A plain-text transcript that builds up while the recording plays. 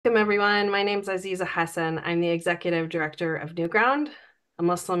Welcome, everyone. My name is Aziza Hasan. I'm the Executive Director of Newground, a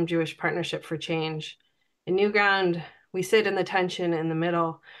Muslim-Jewish partnership for change. In Newground, we sit in the tension in the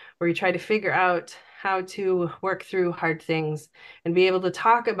middle where we try to figure out how to work through hard things and be able to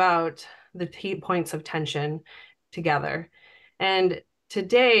talk about the key points of tension together. And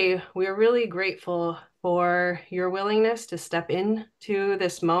today, we are really grateful for your willingness to step into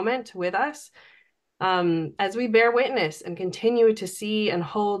this moment with us as we bear witness and continue to see and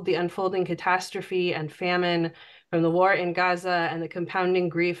hold the unfolding catastrophe and famine from the war in Gaza and the compounding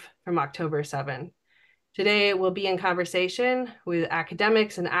grief from October 7. Today, we'll be in conversation with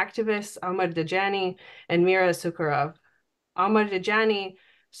academics and activists Omar Dajani and Mira Sucharov. Omar Dajani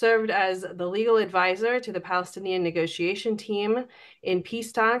served as the legal advisor to the Palestinian negotiation team in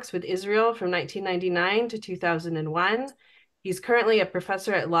peace talks with Israel from 1999 to 2001. He's currently a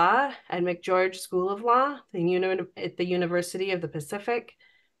professor at law at McGeorge School of Law at the University of the Pacific.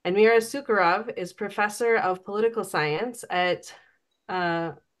 And Mira Sucharov is professor of political science at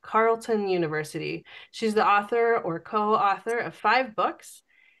Carleton University. She's the author or co-author of 5 books,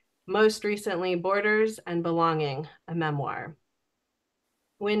 most recently Borders and Belonging, a memoir.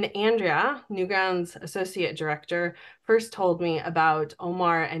 When Andrea, Newground's associate director, first told me about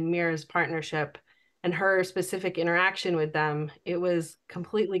Omar and Mira's partnership and her specific interaction with them, it was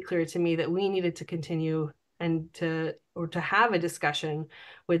completely clear to me that we needed to continue and to have a discussion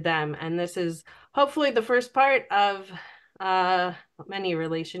with them. And this is hopefully the first part of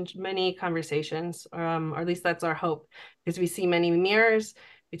many conversations, or at least that's our hope, because we see many mirrors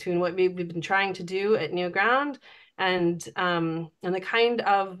between what we've been trying to do at Newground and the kind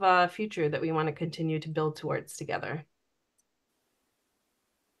of future that we want to continue to build towards together.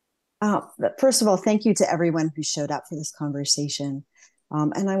 First of all, thank you to everyone who showed up for this conversation.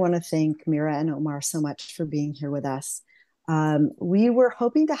 And I want to thank Mira and Omar so much for being here with us. We were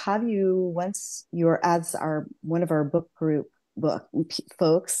hoping to have you once you're as our one of our book group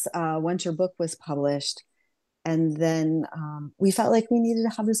folks, once your book was published. And then we felt like we needed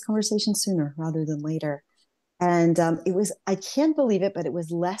to have this conversation sooner rather than later. And it was, I can't believe it, but it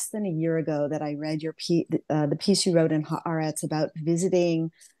was less than a year ago that I read the piece you wrote in Haaretz about visiting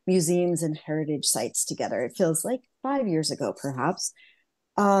museums and heritage sites together. It feels like 5 years ago, perhaps.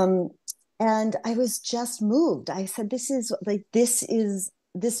 Um, and I was just moved. I said, this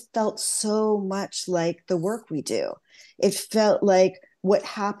felt so much like the work we do. It felt like what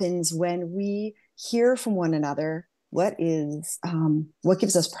happens when we hear from one another what gives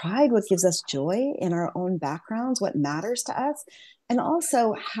us pride, what gives us joy in our own backgrounds, what matters to us, and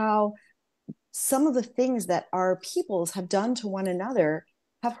also how some of the things that our peoples have done to one another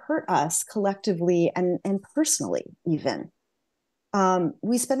have hurt us collectively and personally even.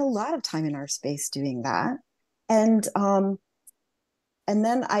 We spend a lot of time in our space doing that. And and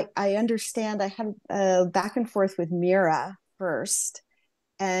then I understand I had a back and forth with Mira first.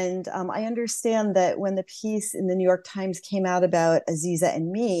 And I understand that when the piece in the New York Times came out about Aziza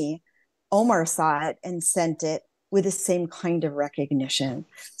and me, Omar saw it and sent it with the same kind of recognition.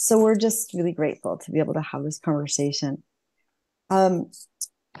 So we're just really grateful to be able to have this conversation. Um,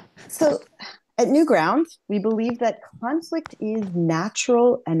 so at Newground, we believe that conflict is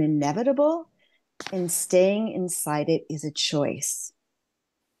natural and inevitable, and staying inside it is a choice.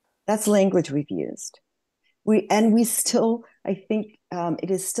 That's language we've used. We still, I think, it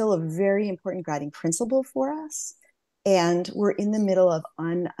is still a very important guiding principle for us. And we're in the middle of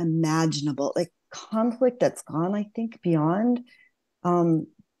unimaginable, like conflict that's gone, I think, um,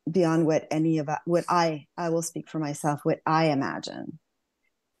 beyond what I will speak for myself, what I imagine.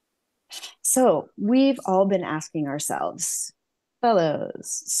 So we've all been asking ourselves,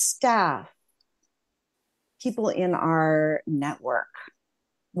 fellows, staff, people in our network,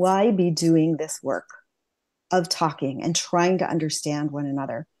 why be doing this work of talking and trying to understand one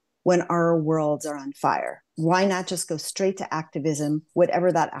another when our worlds are on fire? Why not just go straight to activism, whatever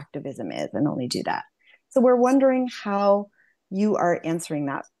that activism is, and only do that? So we're wondering how you are answering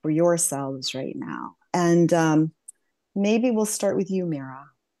that for yourselves right now. And maybe we'll start with you, Mira.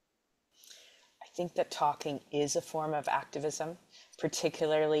 I think that talking is a form of activism,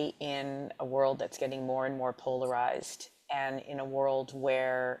 particularly in a world that's getting more and more polarized and in a world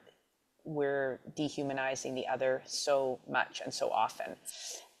where we're dehumanizing the other so much and so often.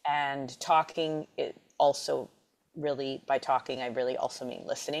 And talking, it also really, by talking, I really also mean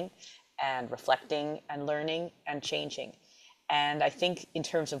listening and reflecting and learning and changing. And I think in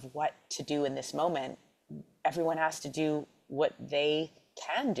terms of what to do in this moment, everyone has to do what they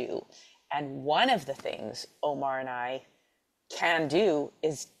can do. And one of the things Omar and I can do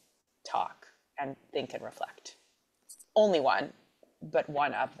is talk and think and reflect. Only one, but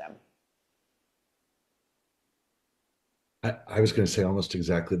one of them. I was going to say almost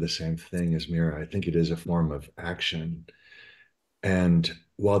exactly the same thing as Mira. I think it is a form of action. And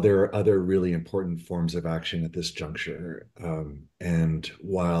while there are other really important forms of action at this juncture, and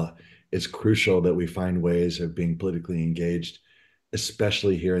while it's crucial that we find ways of being politically engaged,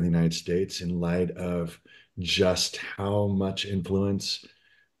 especially here in the United States, in light of just how much influence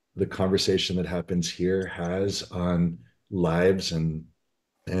the conversation that happens here has on lives and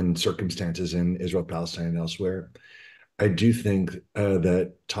circumstances in Israel, Palestine, and elsewhere. I do think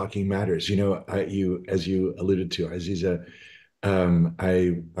that talking matters. You know, as you alluded to, Aziza,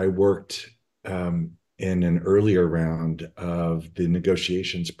 I worked in an earlier round of the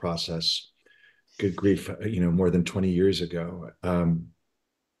negotiations process. Good grief, more than 20 years ago,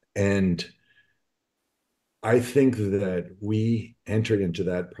 and I think that we entered into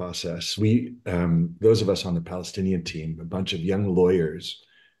that process. Those of us on the Palestinian team, a bunch of young lawyers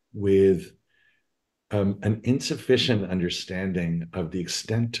with an insufficient understanding of the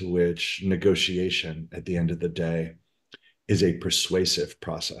extent to which negotiation at the end of the day is a persuasive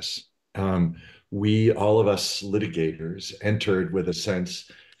process. All of us litigators, entered with a sense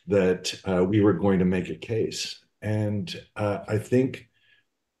that we were going to make a case. And I think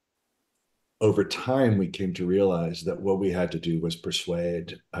over time, we came to realize that what we had to do was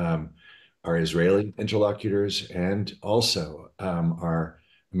persuade our Israeli interlocutors and also our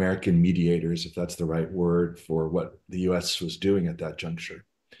American mediators, if that's the right word for what the US was doing at that juncture.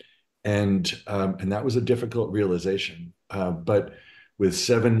 And that was a difficult realization. But with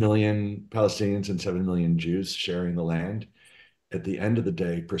 7 million Palestinians and 7 million Jews sharing the land, at the end of the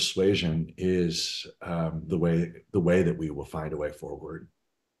day, persuasion is the way that we will find a way forward.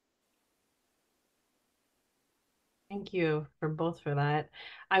 Thank you for both for that.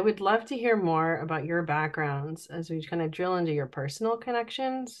 I would love to hear more about your backgrounds as we kind of drill into your personal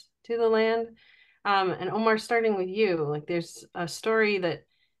connections to the land. And Omar, starting with you, like there's a story that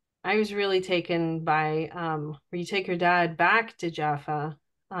I was really taken by where you take your dad back to Jaffa.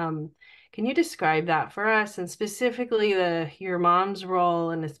 Can you describe that for us, and specifically your mom's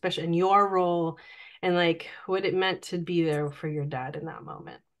role, and especially in your role, and like what it meant to be there for your dad in that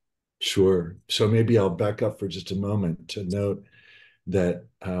moment? Sure. So maybe I'll back up for just a moment to note that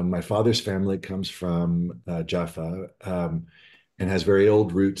my father's family comes from Jaffa and has very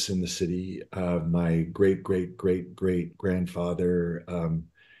old roots in the city. My great, great, great, great grandfather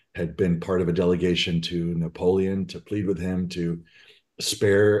had been part of a delegation to Napoleon to plead with him to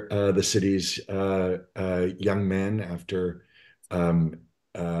spare the city's young men after um,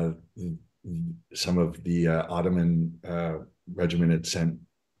 uh, some of the Ottoman regiment had sent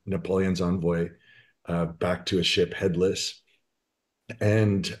Napoleon's envoy back to a ship headless.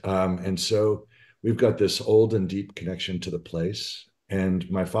 And so we've got this old and deep connection to the place. And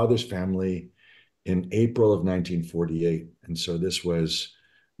my father's family in April of 1948, and so this was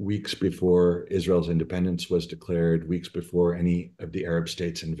weeks before Israel's independence was declared, weeks before any of the Arab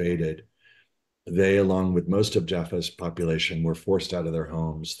states invaded. They, along with most of Jaffa's population, were forced out of their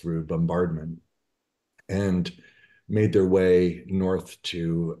homes through bombardment and made their way north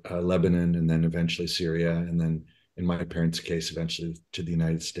to Lebanon and then eventually Syria, and then in my parents' case, eventually to the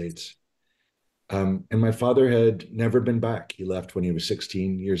United States. And my father had never been back. He left when he was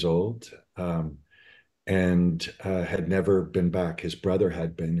 16 years old and had never been back. His brother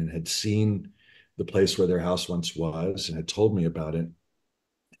had been and had seen the place where their house once was and had told me about it.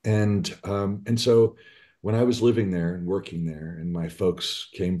 And so when I was living there and working there and my folks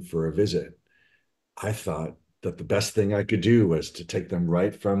came for a visit, I thought that the best thing I could do was to take them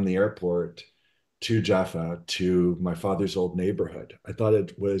right from the airport to Jaffa to my father's old neighborhood. I thought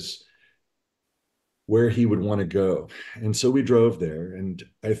it was where he would want to go. And so we drove there. And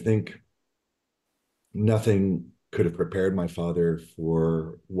I think nothing could have prepared my father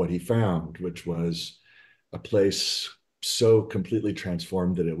for what he found, which was a place so completely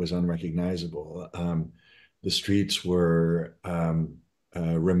transformed that it was unrecognizable. The streets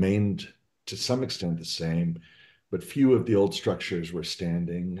remained to some extent the same, but few of the old structures were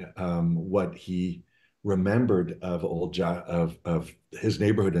standing. What he remembered of of his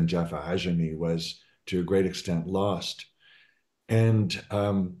neighborhood in Jaffa Hajami was to a great extent lost. And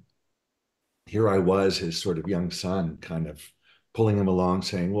here I was, his sort of young son, kind of pulling him along,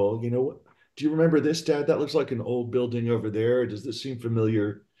 saying, "Well, do you remember this, Dad? That looks like an old building over there. Does this seem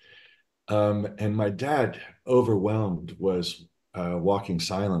familiar?" And my dad, overwhelmed, was walking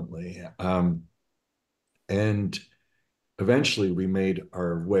silently. And eventually we made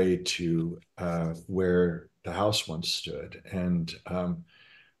our way to where the house once stood. And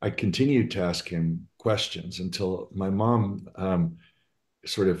I continued to ask him questions until my mom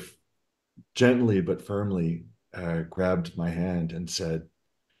sort of gently but firmly grabbed my hand and said,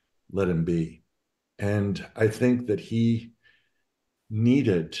 let him be. And I think that he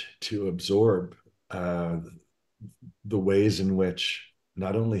needed to absorb uh, the ways in which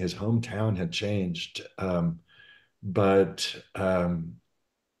not only his hometown had changed, but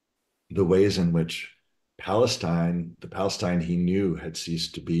the ways in which Palestine, the Palestine he knew, had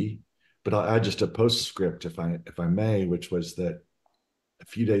ceased to be. But I'll add just a postscript, if I may, which was that a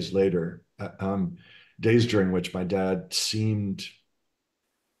few days later, days during which my dad seemed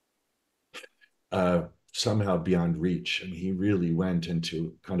uh, somehow beyond reach. I mean, he really went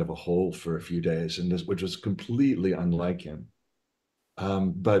into kind of a hole for a few days, and this, which was completely unlike him.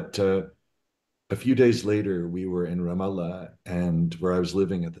 But a few days later, we were in Ramallah, and where I was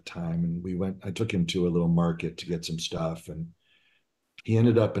living at the time, and we went. I took him to a little market to get some stuff, and he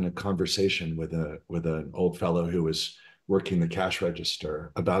ended up in a conversation with an old fellow who was working the cash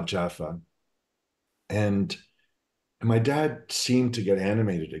register about Jaffa, and my dad seemed to get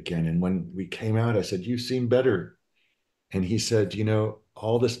animated again. And when we came out, I said, "You seem better." And he said,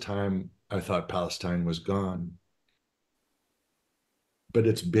 all this time I thought Palestine was gone, but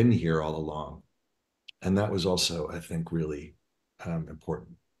it's been here all along. And that was also, I think, really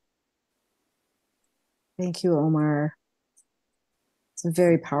important. Thank you, Omar. It's a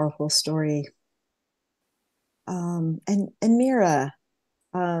very powerful story. And Mira,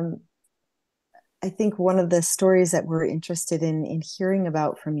 um, I think one of the stories that we're interested in hearing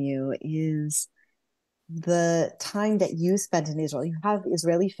about from you is the time that you spent in Israel. You have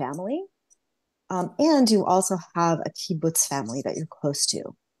Israeli family, and you also have a kibbutz family that you're close to,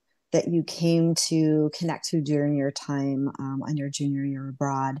 that you came to connect to during your time on your junior year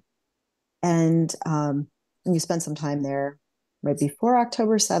abroad. And you spent some time there right before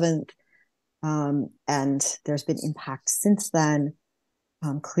October 7th. And there's been impact since then,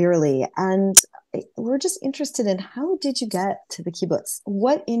 clearly. And we're just interested in, how did you get to the kibbutz?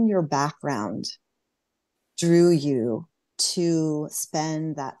 What in your background drew you to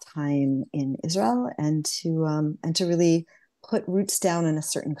spend that time in Israel and to really put roots down in a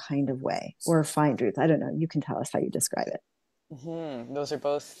certain kind of way, or find roots? I don't know. You can tell us how you describe it. Those are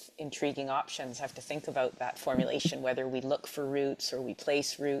both intriguing options. I have to think about that formulation, whether we look for roots or we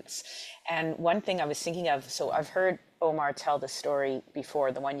place roots. And one thing I was thinking of, so I've heard Omar tell the story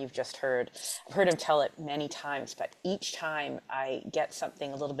before, the one you've just heard. I've heard him tell it many times, but each time I get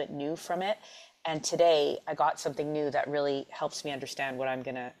something a little bit new from it. And today I got something new that really helps me understand what I'm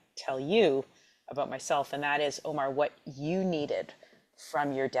going to tell you about myself. And that is, Omar, what you needed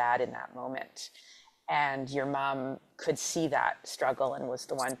from your dad in that moment. And your mom could see that struggle and was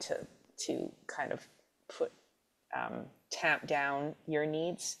the one to kind of put tamp down your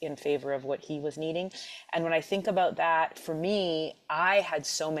needs in favor of what he was needing. And when I think about that, for me, I had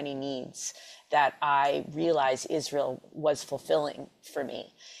so many needs that I realized Israel was fulfilling for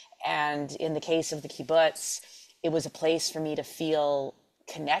me. And in the case of the kibbutz, it was a place for me to feel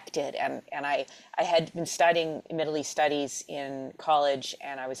connected. And I had been studying Middle East studies in college,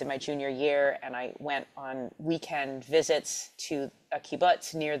 and I was in my junior year, and I went on weekend visits to a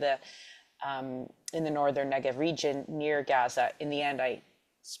kibbutz near in the northern Negev region near Gaza. In the end, I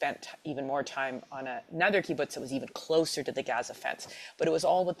spent even more time on another kibbutz that was even closer to the Gaza fence, but it was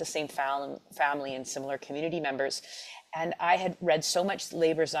all with the same family and similar community members. And I had read so much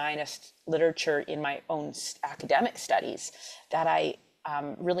labor Zionist literature in my own academic studies that I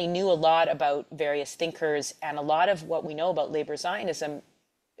really knew a lot about various thinkers, and a lot of what we know about labor Zionism,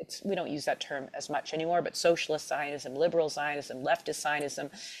 we don't use that term as much anymore, but socialist Zionism, liberal Zionism, leftist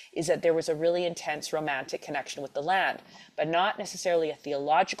Zionism, is that there was a really intense romantic connection with the land, but not necessarily a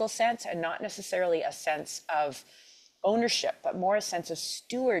theological sense, and not necessarily a sense of ownership, but more a sense of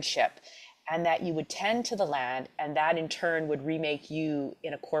stewardship, and that you would tend to the land, and that in turn would remake you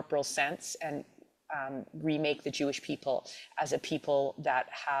in a corporal sense, and remake the Jewish people as a people that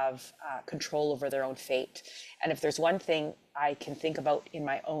have control over their own fate. And if there's one thing I can think about in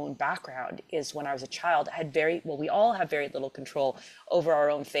my own background, is when I was a child, I had we all have very little control over our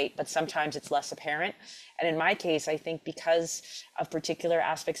own fate, but sometimes it's less apparent. And in my case, I think because of particular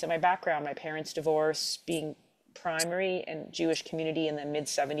aspects of my background, my parents' divorce, being primary and Jewish community in the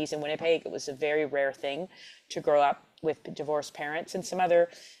mid-70s in Winnipeg, it was a very rare thing to grow up with divorced parents, and some other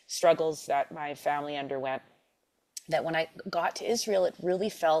struggles that my family underwent, that when I got to Israel, it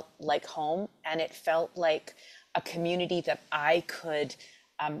really felt like home, and it felt like a community that I could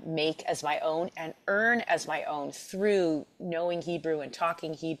make as my own and earn as my own through knowing Hebrew and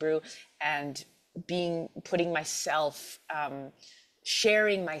talking Hebrew, and putting myself,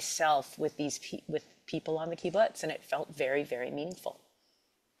 sharing myself with with people on the kibbutz, and it felt very, very meaningful.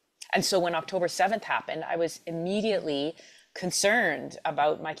 And so when October 7th happened, I was immediately concerned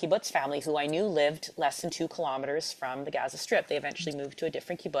about my kibbutz family, who I knew lived less than 2 kilometers from the Gaza Strip. They eventually moved to a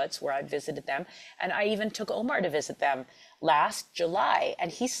different kibbutz where I visited them. And I even took Omar to visit them last July,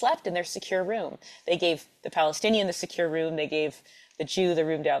 and he slept in their secure room. They gave the Palestinian the secure room. They gave the Jew the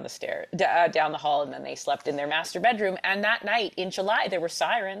room down the down the hall, and then they slept in their master bedroom. And that night in July, there were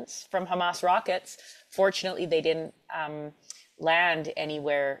sirens from Hamas rockets. Fortunately, they didn't land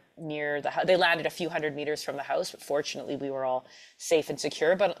anywhere near the house. They landed a few hundred meters from the house, but fortunately we were all safe and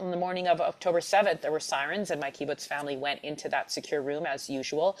secure. But on the morning of October 7th, there were sirens, and my kibbutz family went into that secure room as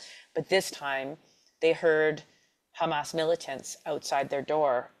usual. But this time they heard Hamas militants outside their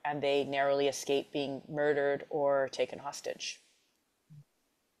door, and they narrowly escaped being murdered or taken hostage.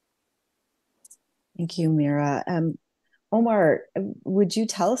 Thank you, Mira. Omar, would you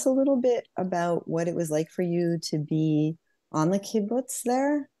tell us a little bit about what it was like for you to be on the kibbutz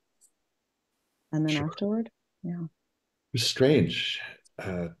there, and then Sure. afterward? Yeah. It was strange.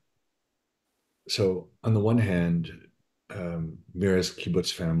 So on the one hand, Mira's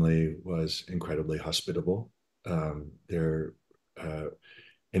kibbutz family was incredibly hospitable. They're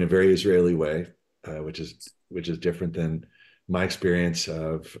in a very Israeli way, which is different than my experience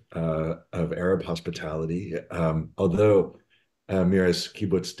of Arab hospitality. Although Mira's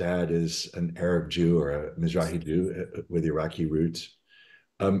kibbutz dad is an Arab Jew or a Mizrahi Jew with Iraqi roots.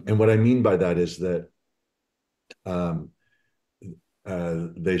 And what I mean by that is that um,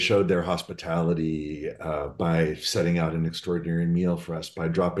 they showed their hospitality by setting out an extraordinary meal for us, by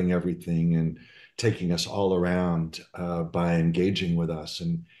dropping everything and taking us all around, by engaging with us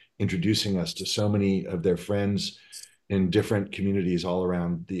and introducing us to so many of their friends in different communities all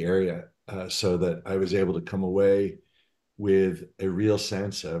around the area, so that I was able to come away with a real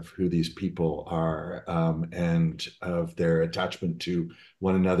sense of who these people are, and of their attachment to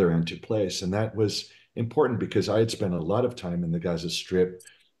one another and to place. And that was important because I had spent a lot of time in the Gaza Strip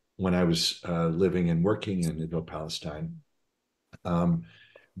when I was living and working in Israel Palestine,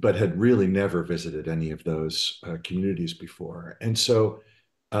 but had really never visited any of those communities before. And so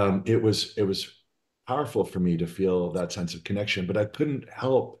it was powerful for me to feel that sense of connection, but I couldn't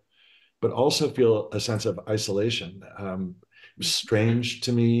help but also feel a sense of isolation. It was strange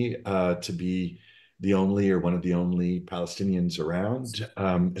to me to be the only or one of the only Palestinians around,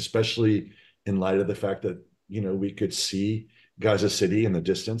 especially in light of the fact that, we could see Gaza City in the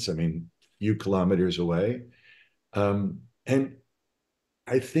distance, I mean, a few kilometers away. And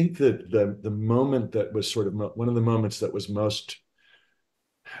I think that the moment that was sort of one of the moments that was most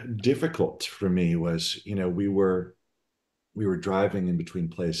difficult for me was, we were driving in between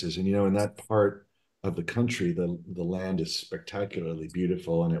places, and in that part of the country, the land is spectacularly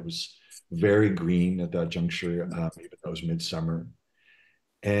beautiful, and it was very green at that juncture, even though it was midsummer.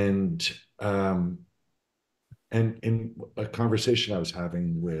 And and in a conversation I was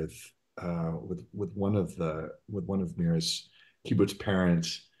having with one of Mira's kibbutz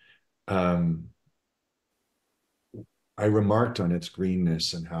parents, um, I remarked on its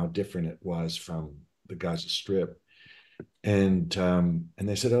greenness and how different it was from the Gaza Strip. And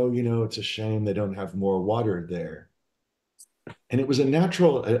they said, "Oh, it's a shame they don't have more water there." And it was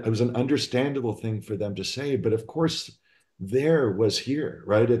it was an understandable thing for them to say, but of course, there was here,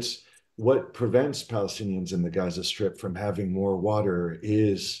 right? It's what prevents Palestinians in the Gaza Strip from having more water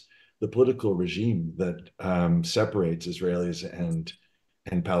is the political regime that separates Israelis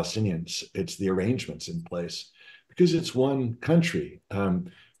and Palestinians. It's the arrangements in place because it's one country.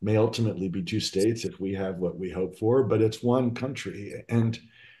 May ultimately be two states if we have what we hope for, but it's one country. And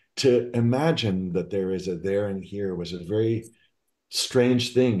to imagine that there is a there and here was a very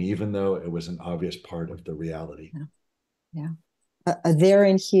strange thing, even though it was an obvious part of the reality. Yeah. A there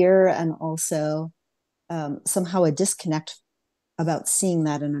and here, and also somehow a disconnect about seeing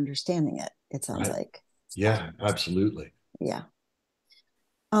that and understanding it, it sounds Right. like. Yeah, absolutely. Yeah.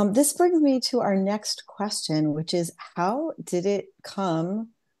 This brings me to our next question, which is, how did it come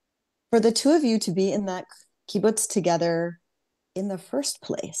for the two of you to be in that kibbutz together in the first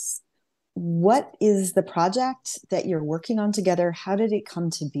place? What is the project that you're working on together? How did it come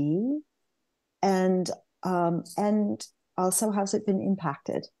to be? And also, how's it been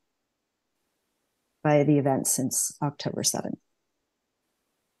impacted by the events since October 7th?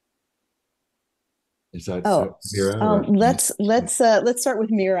 Is that Oh, Mira? Or let's start with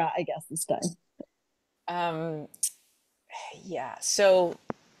Mira, I guess, this time. Yeah, so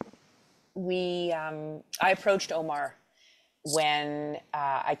I approached Omar when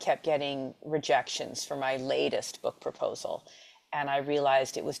I kept getting rejections for my latest book proposal. and I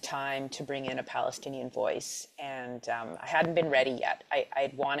realized it was time to bring in a Palestinian voice. And I hadn't been ready yet.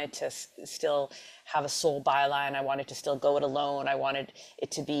 I wanted to still have a sole byline. I wanted to still go it alone. I wanted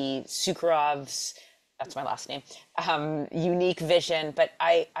it to be Sucharov's, that's my last name, unique vision. But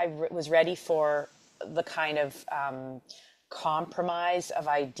I was ready for the kind of compromise of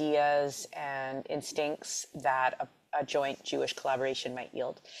ideas and instincts that a joint Jewish collaboration might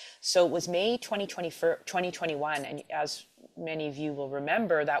yield. So it was May 2021, and as many of you will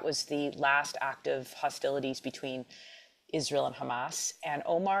remember, that was the last active hostilities between Israel and Hamas. And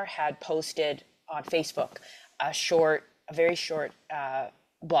Omar had posted on Facebook a very short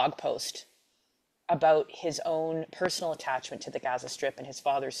blog post about his own personal attachment to the Gaza Strip and his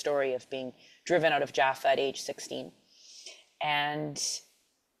father's story of being driven out of Jaffa at age 16. And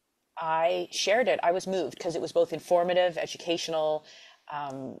I shared it. I was moved because it was both informative, educational,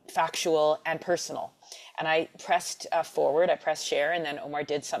 factual, and personal. And I pressed forward, I pressed share, and then Omar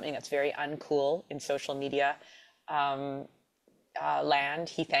did something that's very uncool in social media land.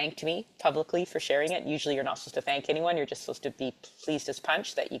 He thanked me publicly for sharing it. Usually you're not supposed to thank anyone. You're just supposed to be pleased as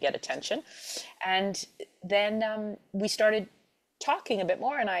punch that you get attention. And then we started talking a bit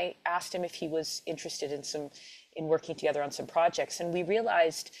more, and I asked him if he was interested in working together on some projects. And we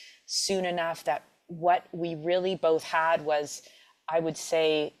realized soon enough that what we really both had was, I would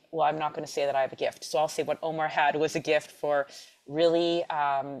say, well, I'm not going to say that I have a gift. So I'll say what Omar had was a gift for really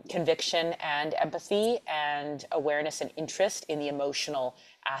conviction and empathy and awareness and interest in the emotional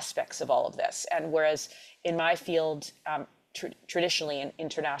aspects of all of this. And whereas in my field, traditionally in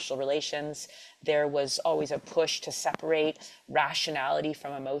international relations, there was always a push to separate rationality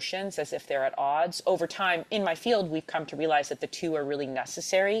from emotions as if they're at odds. Over time, in my field, we've come to realize that the two are really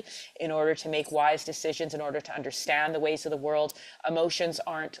necessary in order to make wise decisions, in order to understand the ways of the world. Emotions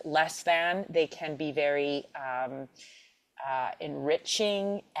aren't less than, they can be very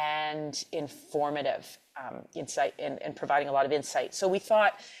enriching and informative insight and providing a lot of insight. So we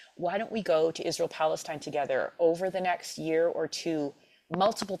thought, why don't we go to Israel Palestine together over the next year or two,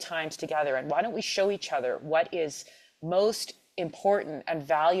 multiple times together, and why don't we show each other what is most important and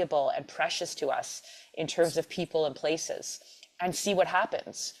valuable and precious to us in terms of people and places, and see what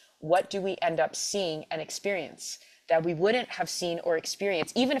happens. What do we end up seeing and experience that we wouldn't have seen or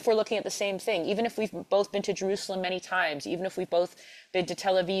experienced, even if we're looking at the same thing, even if we've both been to Jerusalem many times, even if we've both been to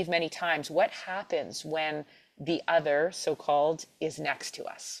Tel Aviv many times? What happens when the other, so-called, is next to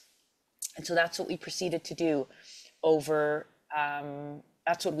us? And so that's what we proceeded to do over,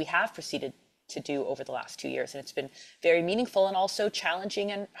 that's what we have proceeded to do over the last 2 years. And it's been very meaningful and also challenging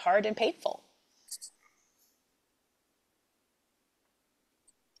and hard and painful.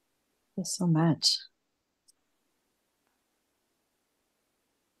 Thank you so much.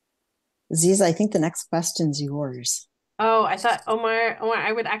 Aziza, I think the next question's yours. Oh, I thought Omar,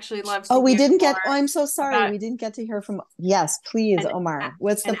 I would actually love to Oh, we hear didn't get, more oh, I'm so sorry. about, We didn't get to hear from, yes, please, and, Omar.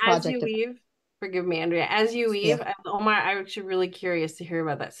 What's the and as you project about? weave, forgive me, Andrea, as you weave, Yeah. Omar, I'm actually really curious to hear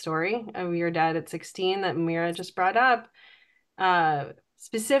about that story of your dad at 16 that Mira just brought up.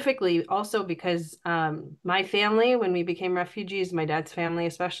 Specifically also because my family, when we became refugees, my dad's family,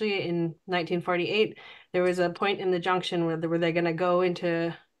 especially in 1948, there was a point in the junction where were they going to go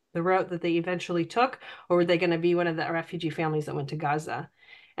into the route that they eventually took, or were they going to be one of the refugee families that went to Gaza?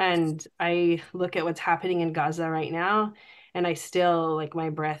 And I look at what's happening in Gaza right now, and I still, like, my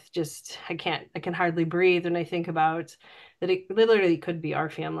breath just, I can hardly breathe when I think about that it literally could be our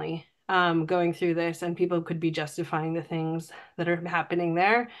family going through this, and people could be justifying the things that are happening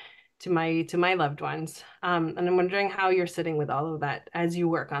there to my loved ones. And I'm wondering how you're sitting with all of that as you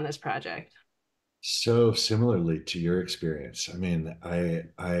work on this project. So similarly to your experience, I mean, I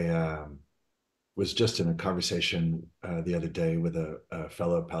was just in a conversation the other day with a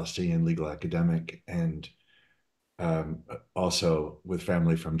fellow Palestinian legal academic, and also with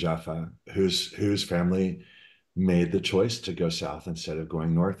family from Jaffa, whose family made the choice to go south instead of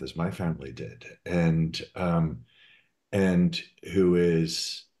going north, as my family did, and who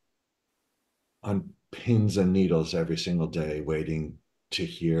is on pins and needles every single day, waiting to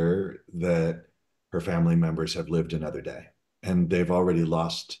hear that her family members have lived another day, and they've already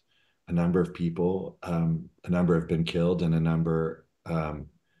lost a number of people. A number have been killed, and a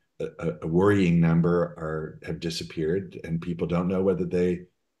worrying number have disappeared, and people don't know whether they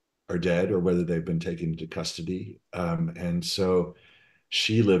are dead or whether they've been taken into custody. And so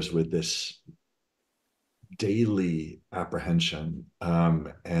she lives with this daily apprehension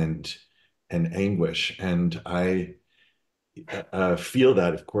and anguish. And I feel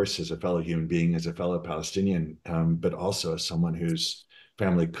that, of course, as a fellow human being, as a fellow Palestinian, but also as someone whose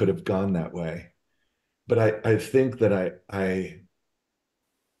family could have gone that way. But I think that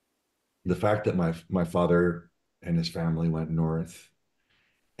the fact that my father and his family went north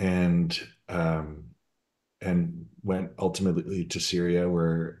and um, and went ultimately to Syria,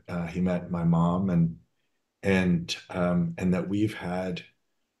 where he met my mom, and that we've had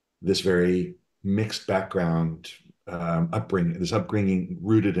this very mixed background upbringing, this upbringing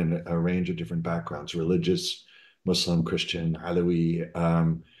rooted in a range of different backgrounds: religious, Muslim, Christian, Alawi,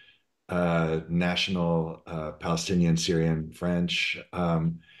 national, Palestinian, Syrian, French,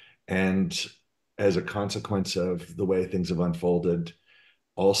 and as a consequence of the way things have unfolded,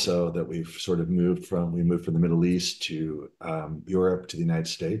 also that we've sort of moved from the Middle East to Europe to the United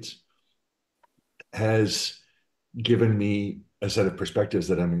States, has given me a set of perspectives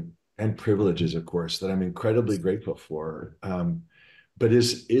and privileges, of course, that I'm incredibly grateful for. But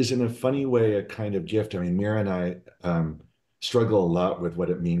is in a funny way a kind of gift. I mean, Mira and I struggle a lot with what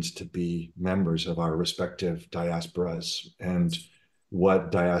it means to be members of our respective diasporas and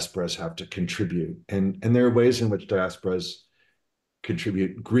what diasporas have to contribute. And there are ways in which diasporas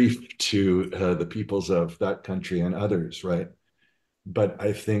contribute grief to the peoples of that country and others, right? But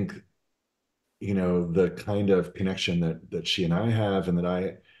I think, you know, the kind of connection that she and I have and that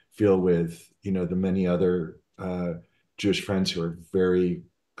I feel with, you know, the many other Jewish friends who are very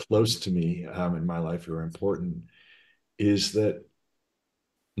close to me in my life who are important, is that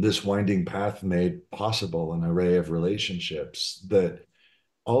this winding path made possible an array of relationships that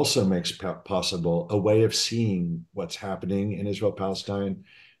also makes possible a way of seeing what's happening in Israel Palestine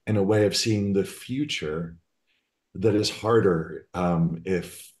and a way of seeing the future that is harder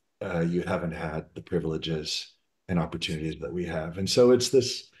if you haven't had the privileges and opportunities that we have. And so it's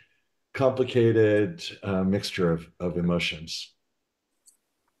this complicated mixture of emotions.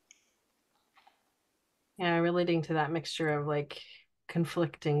 Yeah, relating to that mixture of like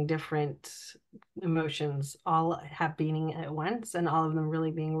conflicting different emotions all happening at once and all of them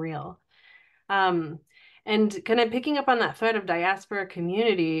really being real. Um, and kind of picking up on that thread of diaspora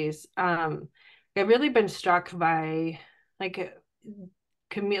communities, I've really been struck by like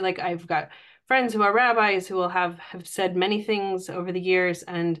like I've got friends who are rabbis who will have said many things over the years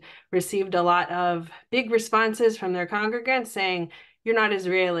and received a lot of big responses from their congregants saying, "You're not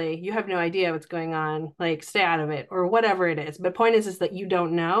Israeli. You have no idea what's going on. Like, stay out of it," or whatever it is. But point is that you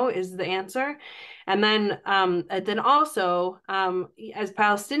don't know is the answer. And then also as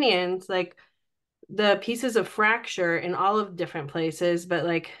Palestinians, like the pieces of fracture in all of different places, but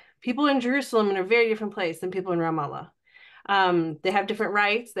like people in Jerusalem in a very different place than people in Ramallah. They have different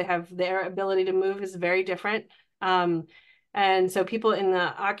rights. They have their ability to move is very different. And so people in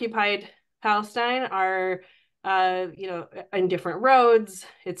the occupied Palestine are, you know, in different roads,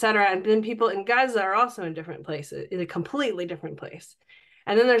 etc. And then people in Gaza are also in different places, in a completely different place.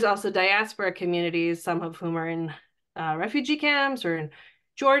 And then there's also diaspora communities, some of whom are in refugee camps or in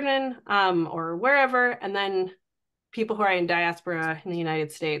Jordan or wherever. And then people who are in diaspora in the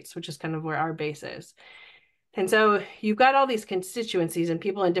United States, which is kind of where our base is. And so you've got all these constituencies and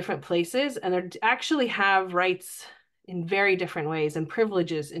people in different places, and they actually have rights in very different ways and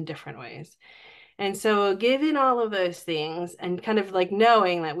privileges in different ways. And so given all of those things and kind of like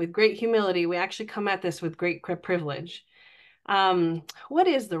knowing that with great humility, we actually come at this with great privilege. What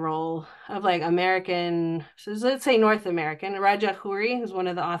is the role of like American, so let's say North American, Raja Khoury, who's one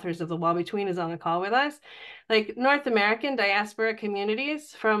of the authors of The Wall Between, is on the call with us, like North American diaspora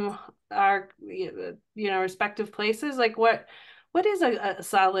communities from our, you know, respective places, like what is a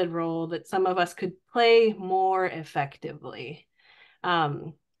solid role that some of us could play more effectively?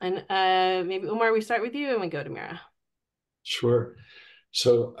 And maybe Omar, we start with you and we go to Mira. Sure.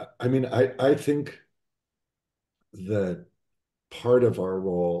 So, I mean, I think that part of our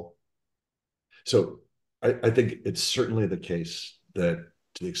role, so I think it's certainly the case that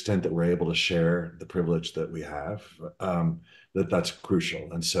to the extent that we're able to share the privilege that we have, that's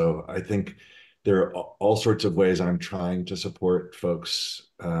crucial. And so I think there are all sorts of ways I'm trying to support folks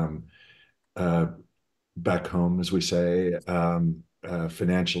uh, back home, as we say,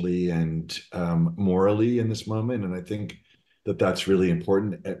 financially and morally in this moment. And I think that's really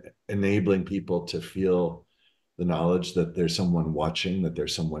important, enabling people to feel the knowledge that there's someone watching, that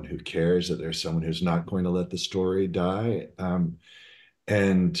there's someone who cares, that there's someone who's not going to let the story die.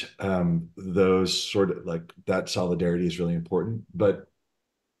 Those sort of like that solidarity is really important. But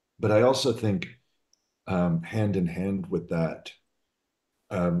I also think hand in hand with that,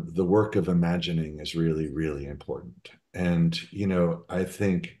 the work of imagining is really, really important. And, you know, I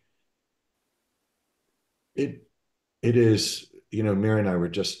think it is, you know, Mira and I were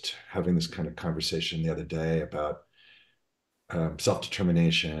just having this kind of conversation the other day about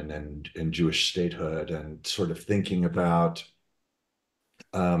self-determination and Jewish statehood and sort of thinking about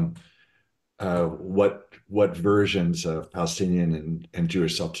what versions of Palestinian and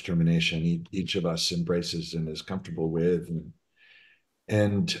Jewish self-determination each of us embraces and is comfortable with,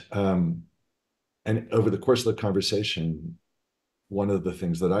 and um, and over the course of the conversation, one of the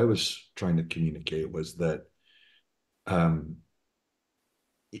things that I was trying to communicate was that um,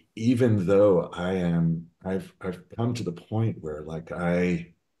 even though I've come to the point where like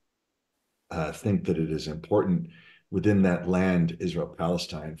I think that it is important within that land, Israel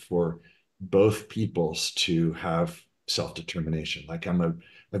Palestine, for both peoples to have self determination. Like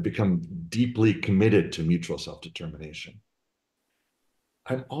I've become deeply committed to mutual self determination.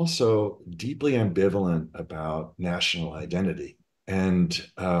 I'm also deeply ambivalent about national identity, and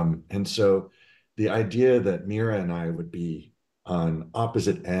so the idea that Mira and I would be on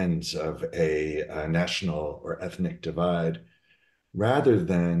opposite ends of a national or ethnic divide rather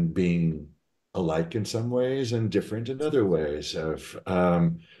than being alike in some ways and different in other ways, of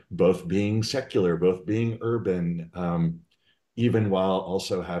both being secular, both being urban, even while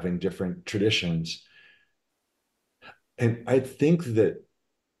also having different traditions. And I think that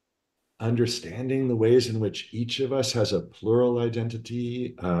understanding the ways in which each of us has a plural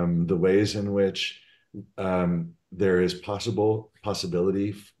identity, the ways in which there is the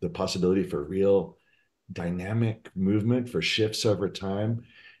possibility for real dynamic movement, for shifts over time,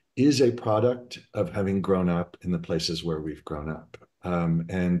 is a product of having grown up in the places where we've grown up,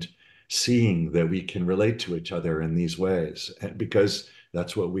 and seeing that we can relate to each other in these ways, because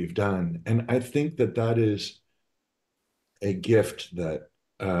that's what we've done. And I think that that is a gift that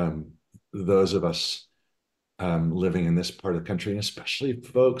those of us living in this part of the country, and especially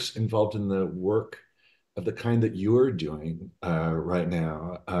folks involved in the work of the kind that you're doing right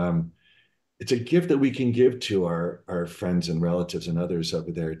now, it's a gift that we can give to our friends and relatives and others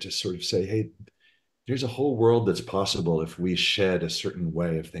over there to sort of say, hey, there's a whole world that's possible if we shed a certain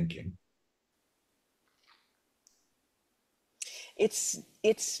way of thinking.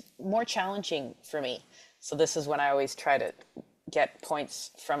 It's more challenging for me. So this is when I always try to get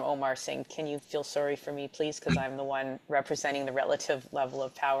points from Omar saying, can you feel sorry for me, please? Because I'm the one representing the relative level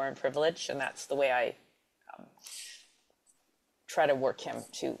of power and privilege. And that's the way I try to work him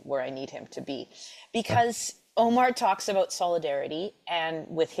to where I need him to be. Because Omar talks about solidarity and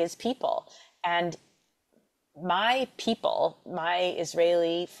with his people. And my people, my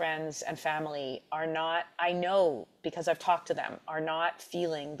Israeli friends and family are not, I know because I've talked to them, are not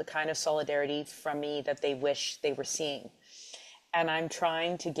feeling the kind of solidarity from me that they wish they were seeing. And I'm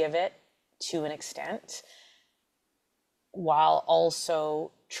trying to give it to an extent while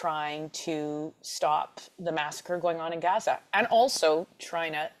also trying to stop the massacre going on in Gaza and also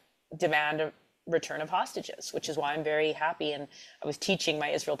trying to demand a return of hostages, which is why I'm very happy. And I was teaching my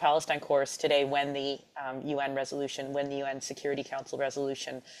Israel Palestine course today when the UN Security Council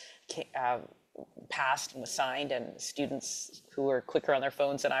resolution passed and was signed, and students who were quicker on their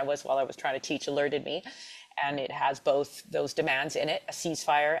phones than I was while I was trying to teach alerted me. And it has both those demands in it, a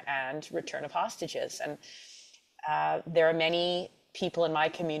ceasefire and return of hostages. And there are many people in my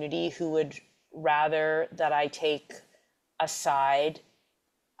community who would rather that I take a side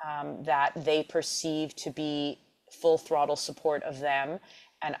that they perceive to be full throttle support of them,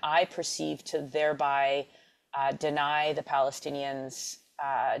 and I perceive to thereby deny the Palestinians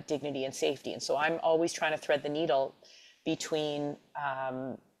dignity and safety. And so I'm always trying to thread the needle between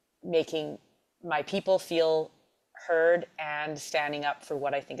making my people feel heard and standing up for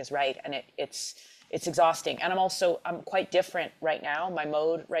what I think is right. And it's exhausting. And I'm quite different right now, my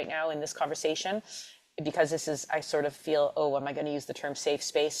mode right now in this conversation, because I sort of feel, oh, am I going to use the term safe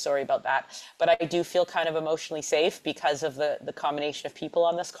space? Sorry about that. But I do feel kind of emotionally safe because of the combination of people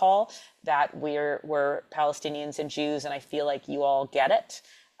on this call, that we're Palestinians and Jews. And I feel like you all get it.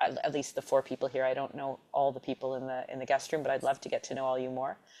 At least the 4 people here. I don't know all the people in the guest room, but I'd love to get to know all you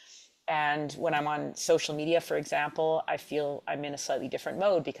more. And when I'm on social media, for example, I feel I'm in a slightly different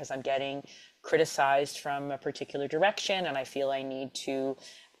mode because I'm getting criticized from a particular direction, and I feel I need to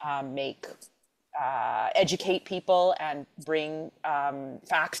educate people and bring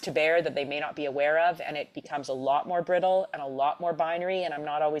facts to bear that they may not be aware of, and it becomes a lot more brittle and a lot more binary, and I'm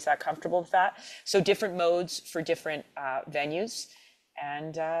not always that comfortable with that. So different modes for different venues,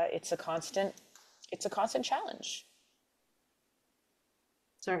 and it's a constant challenge.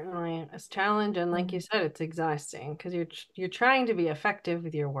 Certainly, it's a challenge, and like you said, it's exhausting because you're trying to be effective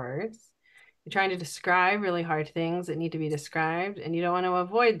with your words. You're trying to describe really hard things that need to be described, and you don't want to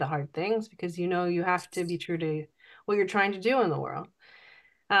avoid the hard things because you know you have to be true to what you're trying to do in the world.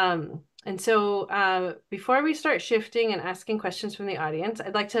 And so before we start shifting and asking questions from the audience,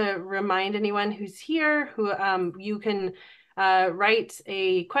 I'd like to remind anyone who's here who you can write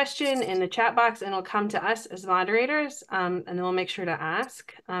a question in the chat box and it'll come to us as moderators, and then we'll make sure to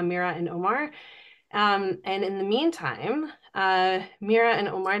ask Mira and Omar. And in the meantime, Mira and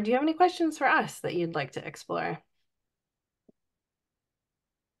Omar, do you have any questions for us that you'd like to explore?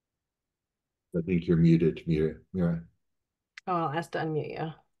 I think you're muted, Mira. Oh, I'll ask to unmute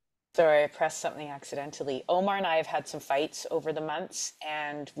you. Sorry, I pressed something accidentally. Omar and I have had some fights over the months,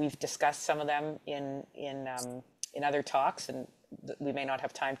 and we've discussed some of them in other talks, and we may not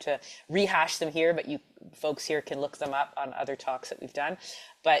have time to rehash them here, but you folks here can look them up on other talks that we've done.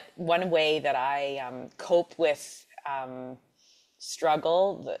 But one way that I cope with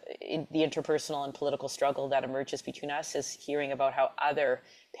struggle, the interpersonal and political struggle that emerges between us, is hearing about how other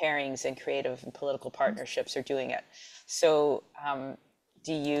pairings and creative and political partnerships are doing it. So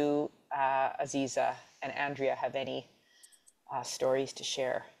do you, Aziza and Andrea, have any stories to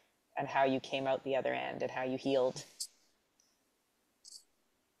share, and how you came out the other end and how you healed?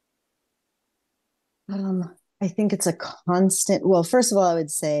 I think it's a constant. Well, first of all, I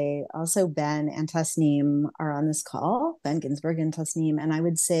would say also Ben and Tasneem are on this call, Ben Ginsberg and Tasneem. And I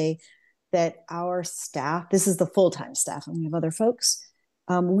would say that our staff, this is the full-time staff, and we have other folks,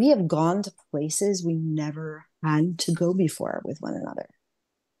 we have gone to places we never had to go before with one another.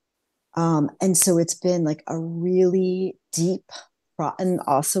 And so it's been like a really deep, and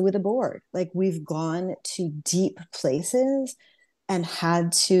also with a board, like we've gone to deep places and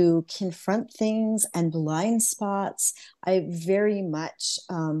had to confront things and blind spots. I very much,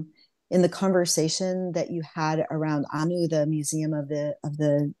 in the conversation that you had around ANU, the Museum of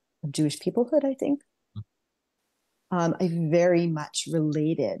Jewish Peoplehood, I think, I very much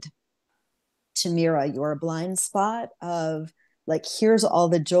related to Mira, your blind spot of like, here's all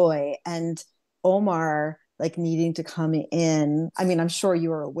the joy, and Omar like needing to come in. I mean, I'm sure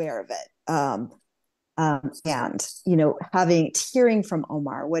you are aware of it. And hearing from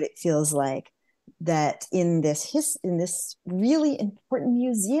Omar what it feels like that in this really important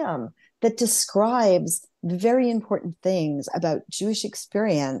museum that describes very important things about Jewish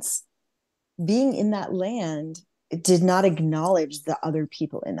experience, being in that land, it did not acknowledge the other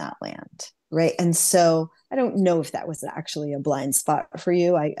people in that land, right? And so I don't know if that was actually a blind spot for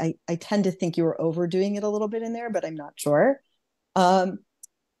you. I tend to think you were overdoing it a little bit in there, but I'm not sure.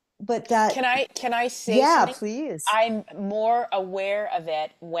 But that can I say something? Yeah, please. I'm more aware of it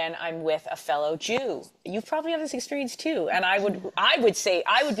when I'm with a fellow Jew. You probably have this experience too. And I would say,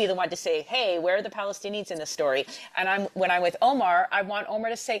 I would be the one to say, hey, where are the Palestinians in this story? And when I'm with Omar, I want Omar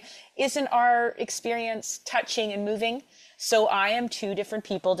to say, isn't our experience touching and moving? So I am two different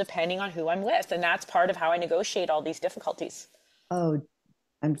people depending on who I'm with. And that's part of how I negotiate all these difficulties. Oh,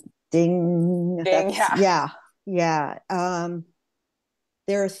 I'm ding. Ding, yeah. Yeah.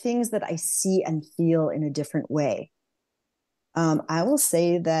 There are things that I see and feel in a different way. I will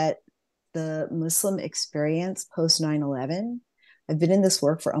say that the Muslim experience post 9/11, I've been in this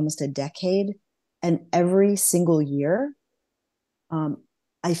work for almost a decade, and every single year,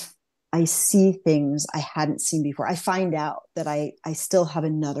 I see things I hadn't seen before. I find out that I still have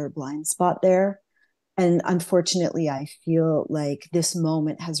another blind spot there. And unfortunately, I feel like this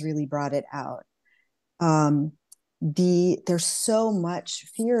moment has really brought it out. There's so much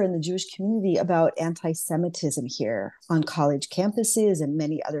fear in the Jewish community about anti-Semitism here on college campuses and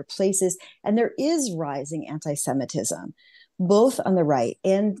many other places, and there is rising anti-Semitism, both on the right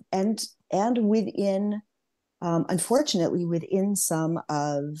and within, unfortunately, within some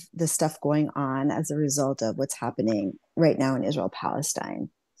of the stuff going on as a result of what's happening right now in Israel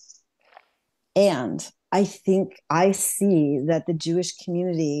Palestine. And I think I see that the Jewish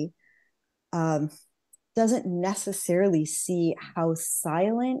community doesn't necessarily see how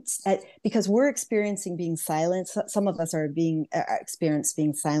silenced, because we're experiencing being silenced. Some of us are experienced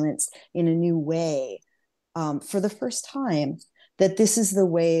being silenced in a new way for the first time, that this is the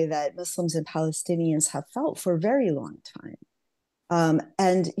way that Muslims and Palestinians have felt for a very long time.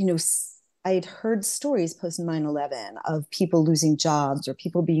 And, I'd heard stories post 9/11 of people losing jobs, or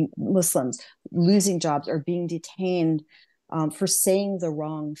people being Muslims losing jobs or being detained for saying the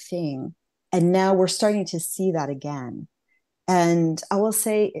wrong thing. And now we're starting to see that again. And I will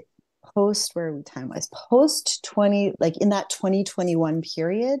say, post 20, like in that 2021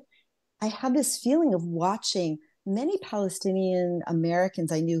 period, I had this feeling of watching many Palestinian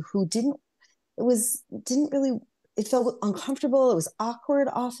Americans I knew who it felt uncomfortable. It was awkward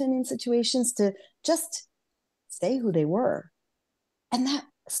often in situations to just say who they were. And that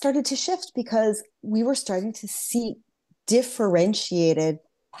started to shift because we were starting to see differentiated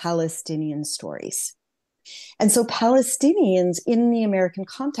Palestinian stories. And so Palestinians in the American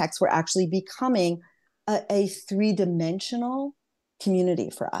context were actually becoming a three-dimensional community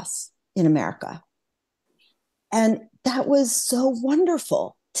for us in America. And that was so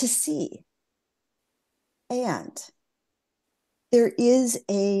wonderful to see. And there is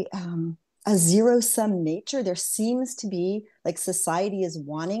a zero-sum nature. There seems to be, like, society is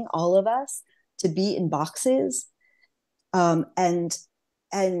wanting all of us to be in boxes. And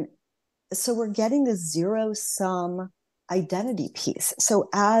so we're getting this zero-sum identity piece. So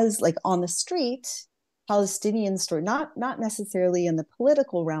as, like, on the street, Palestinian story, not necessarily in the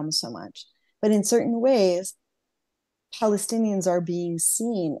political realm so much, but in certain ways, Palestinians are being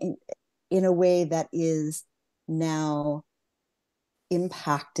seen in a way that is now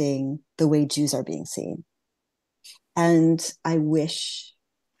impacting the way Jews are being seen. And I wish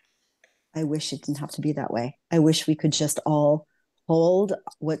it didn't have to be that way. I wish we could just all hold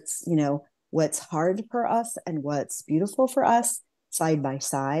what's hard for us and what's beautiful for us side by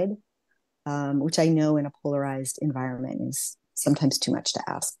side, which I know in a polarized environment is sometimes too much to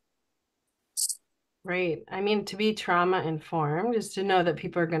ask. Right. I mean, to be trauma informed is to know that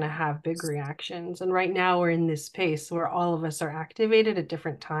people are going to have big reactions. And right now we're in this space where all of us are activated at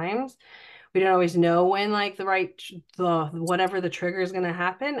different times. We don't always know when, like, the whatever the trigger is going to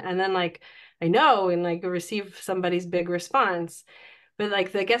happen. And then, like, I know and, like, receive somebody's big response. But,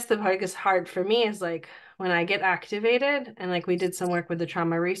 like, I guess the biggest hard for me is, like, when I get activated, and, like, we did some work with the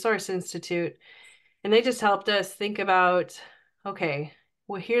Trauma Resource Institute, and they just helped us think about, okay,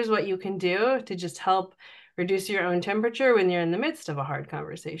 well, here's what you can do to just help reduce your own temperature when you're in the midst of a hard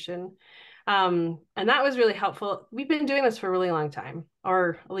conversation. And that was really helpful. We've been doing this for a really long time,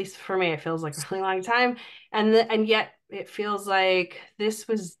 or at least for me, it feels like a really long time. And yet it feels like this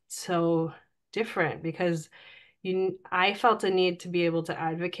was so different because I felt a need to be able to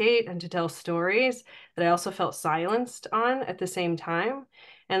advocate and to tell stories that I also felt silenced on at the same time.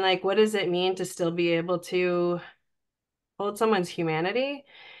 And, like, what does it mean to still be able to hold someone's humanity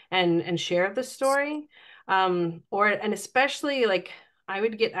and share the story? And especially, like, I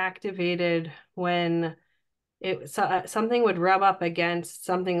would get activated when something would rub up against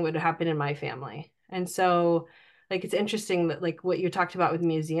something that would happen in my family. And so, like, it's interesting that, like, what you talked about with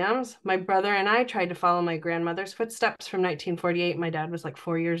museums, my brother and I tried to follow my grandmother's footsteps from 1948. My dad was like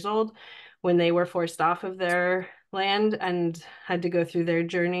 4 years old when they were forced off of their land and had to go through their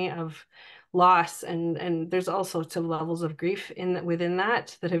journey of loss, and there's all sorts of levels of grief within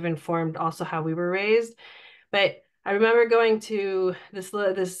that have informed also how we were raised. But I remember going to this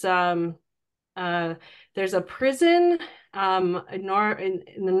uh, there's a prison in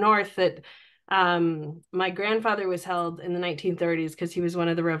the north that my grandfather was held in the 1930s because he was one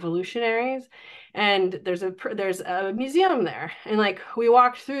of the revolutionaries. And there's a museum there. And, like, we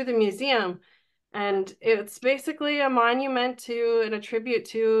walked through the museum, and it's basically a monument to and a tribute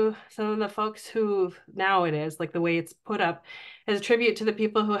to some of the folks who, now it is, like, the way it's put up, as a tribute to the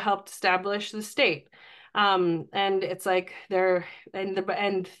people who helped establish the state. And it's like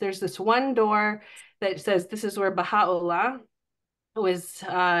and there's this one door that says this is where Baha'u'llah was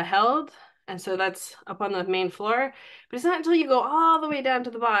held. And so that's up on the main floor. But it's not until you go all the way down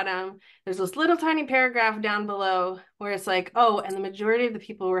to the bottom, there's this little tiny paragraph down below where it's like, oh, and the majority of the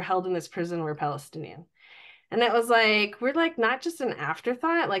people who were held in this prison were Palestinian. And it was like, we're, like, not just an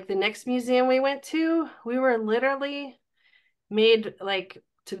afterthought. Like, the next museum we went to, we were literally made, like,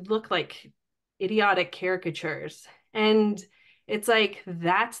 to look like idiotic caricatures. And it's like,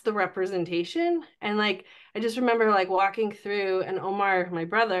 that's the representation. And, like, I just remember, like, walking through, and Omar, my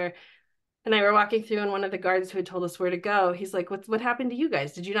brother, and I were walking through, and one of the guards who had told us where to go, he's like, what happened to you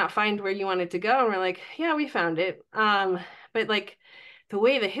guys? Did you not find where you wanted to go? And we're like, yeah, we found it. But, like, the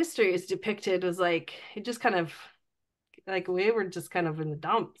way the history is depicted was like, it just kind of, like, we were just kind of in the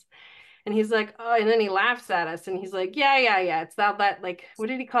dumps. And he's like, oh, and then he laughs at us and he's like, yeah. It's that, like, what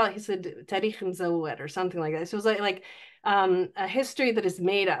did he call it? He said, Tarikh Mzawwad or something like that. So it was like a history that is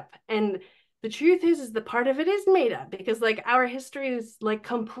made up. And the truth is the part of it is made up because, like, our history is, like,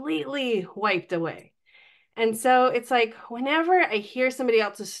 completely wiped away. And so it's like, whenever I hear somebody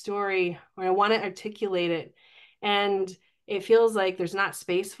else's story or I want to articulate it and it feels like there's not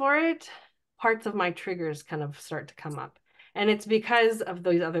space for it, parts of my triggers kind of start to come up. And it's because of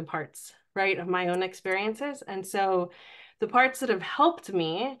those other parts, right, of my own experiences. And so the parts that have helped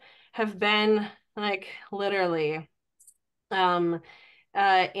me have been, like, literally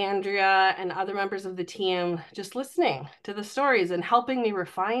Andrea and other members of the team just listening to the stories and helping me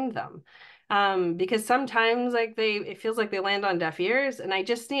refine them. Because sometimes, like, it feels like they land on deaf ears, and I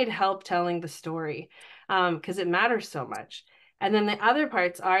just need help telling the story because it matters so much. And then the other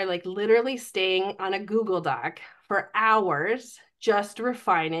parts are, like, literally staying on a Google Doc for hours just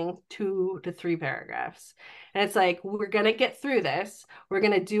refining 2 to 3 paragraphs. And it's like, we're going to get through this. We're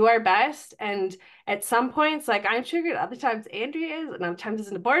going to do our best. And at some points, like I'm triggered, other times Andrea is, and other times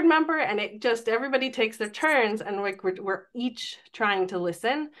as a board member, and it just, everybody takes their turns, and like we're each trying to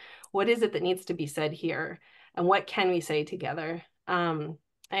listen. What is it that needs to be said here? And what can we say together? And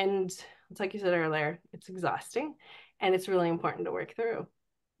it's like you said earlier, it's exhausting, and it's really important to work through.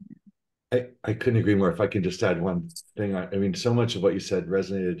 I couldn't agree more. If I could just add one thing, I mean, so much of what you said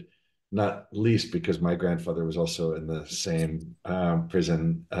resonated, not least because my grandfather was also in the same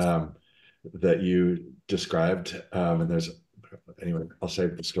prison that you described. And there's, anyway, I'll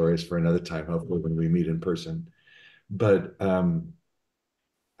save the stories for another time, hopefully when we meet in person. But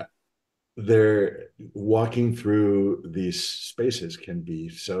they're walking through these spaces can be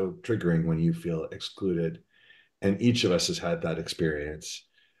so triggering when you feel excluded, and each of us has had that experience.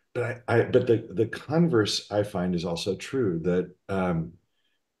 But the converse I find is also true,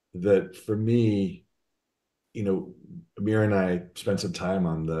 that for me, you know, Mira and I spent some time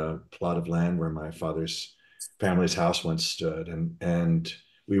on the plot of land where my father's family's house once stood, and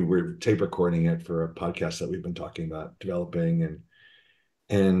we were tape recording it for a podcast that we've been talking about developing,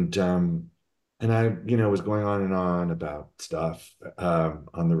 and I, you know, was going on and on about stuff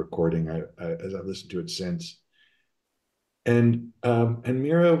on the recording. As I've listened to it since, and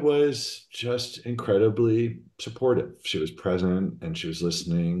Mira was just incredibly supportive. She was present and she was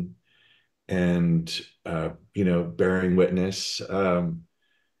listening, and you know, bearing witness, and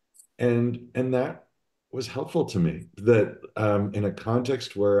that was helpful to me. That in a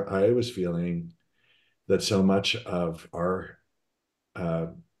context where I was feeling that so much of our uh,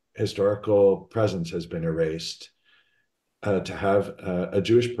 historical presence has been erased, to have a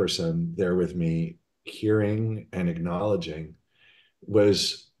Jewish person there with me, hearing and acknowledging,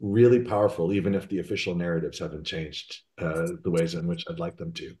 was really powerful, even if the official narratives haven't changed the ways in which I'd like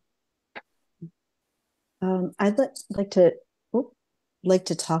them to. I'd like to like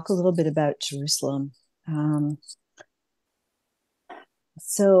to talk a little bit about Jerusalem.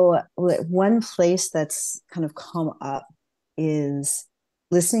 So one place that's kind of come up is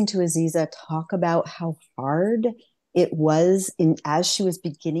listening to Aziza talk about how hard it was as she was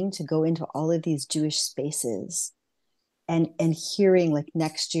beginning to go into all of these Jewish spaces, and hearing like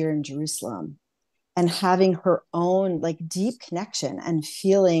Next Year in Jerusalem, and having her own like deep connection, and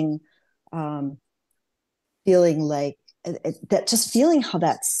feeling like that, just feeling how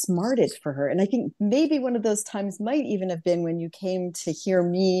that smarted for her. And I think maybe one of those times might even have been when you came to hear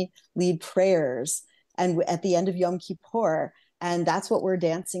me lead prayers, and at the end of Yom Kippur, and that's what we're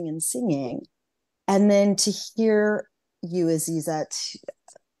dancing and singing. And then to hear you, Aziza,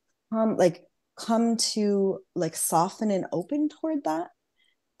 come to like soften and open toward that,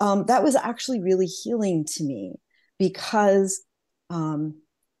 that was actually really healing to me, because I'm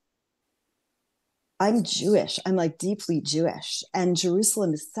Jewish. I'm like deeply Jewish, and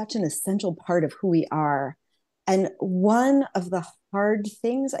Jerusalem is such an essential part of who we are. And one of the hard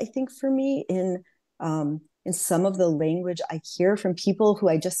things I think for me in some of the language I hear from people who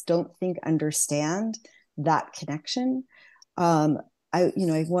I just don't think understand that connection. I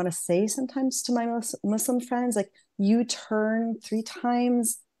want to say sometimes to my Muslim friends, like, you turn 3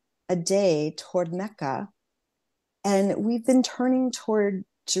 times a day toward Mecca, and we've been turning toward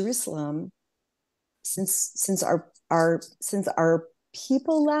Jerusalem since our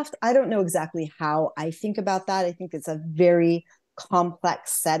people left. I don't know exactly how I think about that. I think it's a very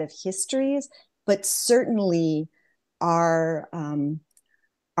complex set of histories, but certainly our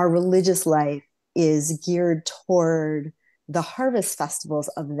religious life is geared toward the harvest festivals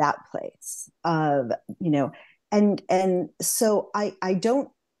of that place, of, and so I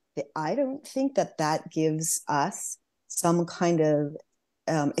don't think that gives us some kind of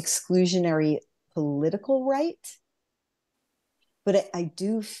exclusionary political right, but I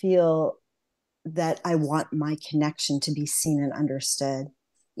do feel that I want my connection to be seen and understood.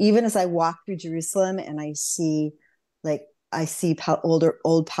 Even as I walk through Jerusalem and I see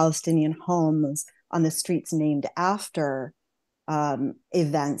old Palestinian homes on the streets named after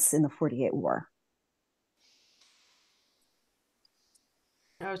events in the 48 War.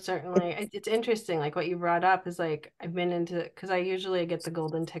 Oh, certainly. It's interesting. Like what you brought up is like I've been into, because I usually get the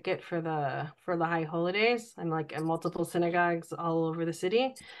golden ticket for the high holidays. I'm like at multiple synagogues all over the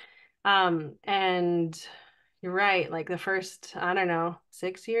city. And you're right. Like the first, I don't know,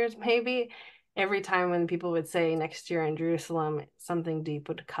 6 years maybe, every time when people would say Next Year in Jerusalem, something deep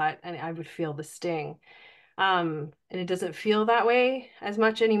would cut and I would feel the sting. And it doesn't feel that way as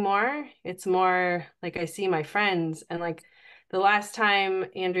much anymore. It's more like I see my friends, and like the last time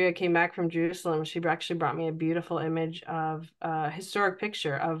Andrea came back from Jerusalem, she actually brought me a beautiful image of a historic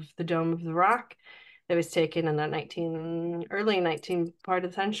picture of the Dome of the Rock that was taken in the early 19th part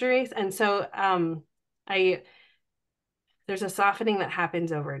of the century. And so I there's a softening that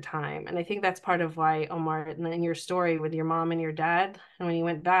happens over time. And I think that's part of why, Omar, in your story with your mom and your dad, and when you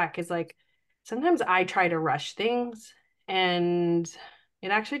went back, is like sometimes I try to rush things and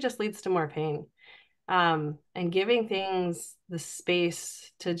it actually just leads to more pain. And giving things the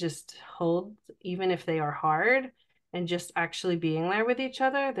space to just hold, even if they are hard, and just actually being there with each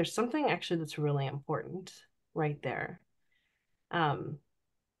other, there's something actually that's really important right there. Um,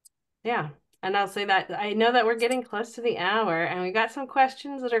 yeah. And I'll say that I know that we're getting close to the hour and we got some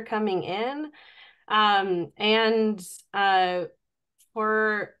questions that are coming in. And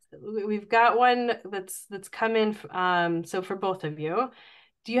for we've got one that's come in. So for both of you,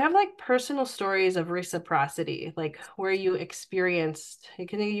 do you have like personal stories of reciprocity, like where you experienced,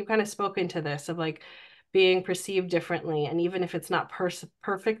 you kind of spoke into this of like being perceived differently, and even if it's not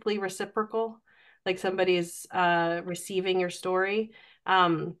perfectly reciprocal, like somebody's receiving your story,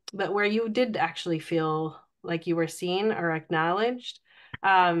 but where you did actually feel like you were seen or acknowledged.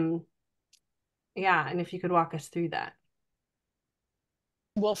 Um, yeah, and if you could walk us through that.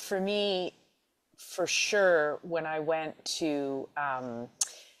 Well, for me, for sure, when I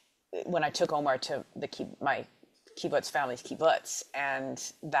took Omar to my kibbutz family's kibbutz, and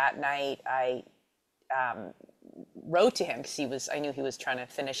that night I wrote to him because I knew he was trying to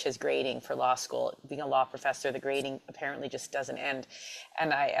finish his grading for law school. Being a law professor, the grading apparently just doesn't end.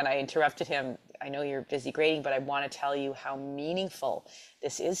 And I interrupted him. I know you're busy grading, but I want to tell you how meaningful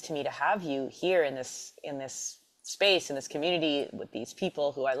this is to me to have you here in this space, in this community, with these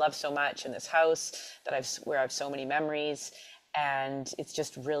people who I love so much, in this house where I have so many memories. And it's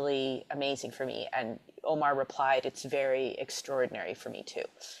just really amazing for me. And Omar replied, "It's very extraordinary for me too."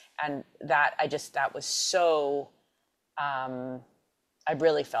 And that was so, I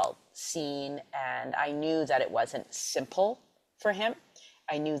really felt seen, and I knew that it wasn't simple for him.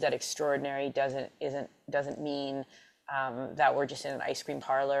 I knew that extraordinary doesn't mean that we're just in an ice cream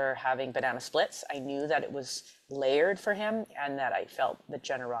parlor having banana splits. I knew that it was layered for him, and that I felt the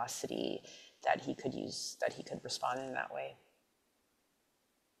generosity that he could respond in that way.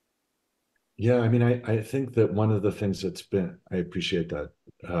 Yeah, I mean, I think that one of the things I appreciate that.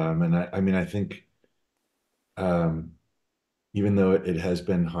 And I think, um, even though it has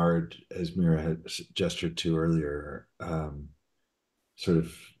been hard, as Mira had gestured to earlier, sort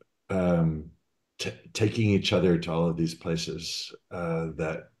of taking each other to all of these places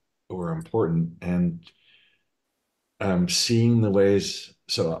that were important, and seeing the ways.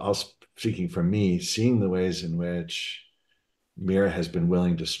 So I'll speaking from me, seeing the ways in which Mira has been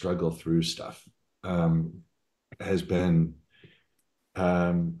willing to struggle through stuff has been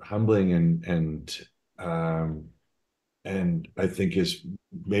humbling, um, and I think is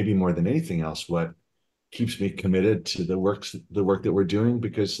maybe more than anything else what keeps me committed to the work that we're doing.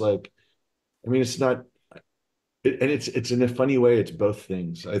 Because, like, I mean, it's not and it's in a funny way, it's both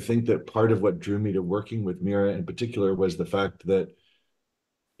things. I think that part of what drew me to working with Mira in particular was the fact that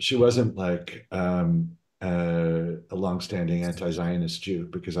she wasn't like a longstanding anti-Zionist Jew,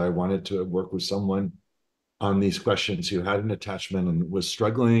 because I wanted to work with someone on these questions who had an attachment and was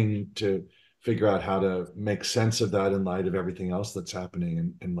struggling to figure out how to make sense of that in light of everything else that's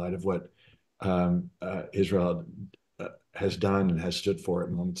happening, in light of what Israel has done and has stood for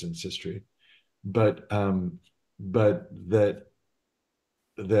at moments in its history. But that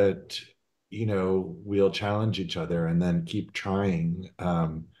we'll challenge each other and then keep trying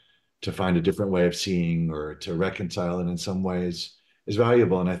to find a different way of seeing or to reconcile it in some ways is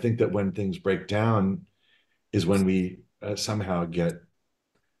valuable. And I think that when things break down is when we somehow get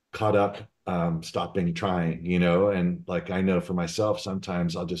caught up stopping trying, and like I know for myself,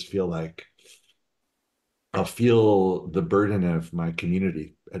 sometimes I'll feel the burden of my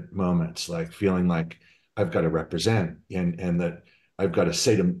community at moments, like feeling like I've got to represent, and that I've got to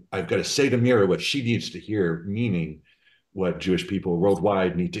say to Mira what she needs to hear, meaning what Jewish people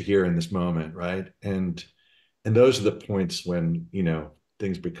worldwide need to hear in this moment, right? And those are the points when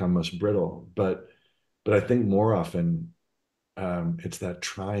things become most brittle. But I think more often it's that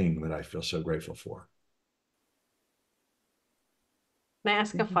trying that I feel so grateful for. Can I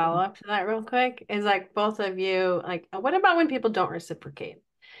ask a follow-up to that real quick? Is like both of you, like, what about when people don't reciprocate?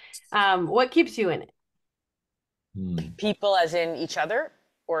 What keeps you in it? People as in each other,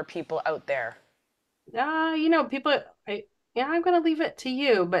 or people out there? People, yeah, I'm gonna leave it to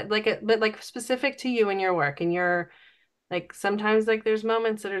you, but like specific to you and your work and your Like sometimes like there's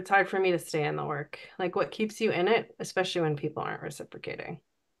moments that it's hard for me to stay in the work. Like what keeps you in it, especially when people aren't reciprocating?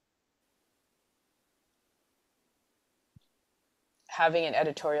 Having an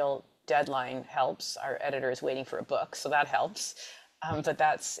editorial deadline helps. Our editor is waiting for a book, so that helps. But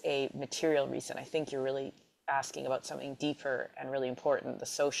that's a material reason. I think you're really asking about something deeper and really important, the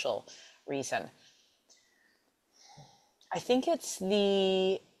social reason. I think it's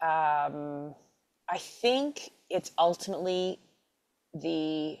I think it's ultimately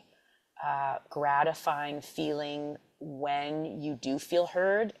the gratifying feeling when you do feel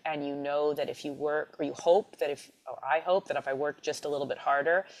heard, and you know that if you work, or you hope that if, or I hope that if I work just a little bit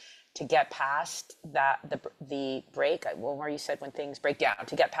harder to get past that, the break, well, where you said when things break down,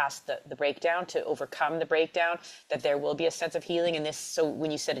 to get past the breakdown, to overcome the breakdown, that there will be a sense of healing in this. So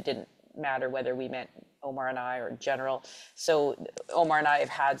when you said it didn't matter whether we meant Omar and I or in general, so Omar and I have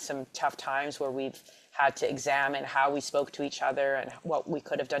had some tough times where we've had to examine how we spoke to each other and what we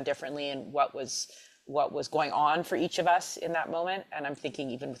could have done differently, and what was going on for each of us in that moment. And I'm thinking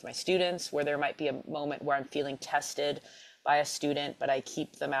even with my students, where there might be a moment where I'm feeling tested by a student, but I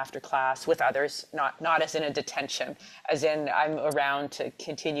keep them after class with others, not as in a detention, as in I'm around to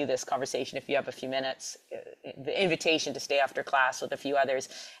continue this conversation if you have a few minutes, the invitation to stay after class with a few others.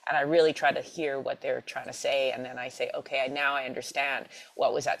 And I really try to hear what they're trying to say. And then I say, okay, now I understand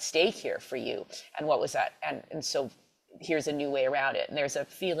what was at stake here for you, and what was that. And so here's a new way around it. And there's a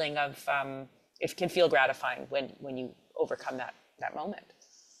feeling of, it can feel gratifying when you overcome that moment.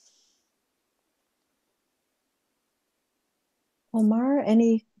 Omar,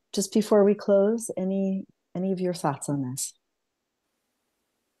 just before we close, any of your thoughts on this?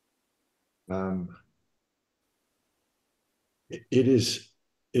 Um, it is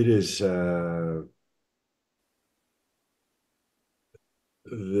it is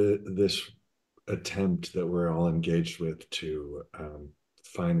this attempt that we're all engaged with to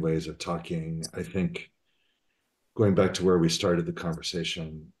find ways of talking. I think going back to where we started the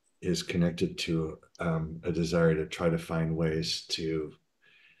conversation is connected to a desire to try to find ways to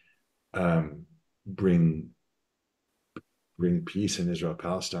um, bring peace in Israel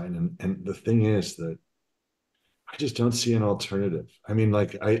Palestine. And the thing is that I just don't see an alternative. I mean,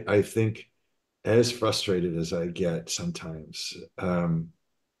 like I think as frustrated as I get sometimes,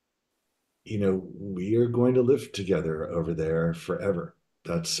 we are going to live together over there forever.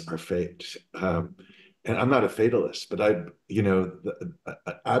 That's our fate. And I'm not a fatalist, but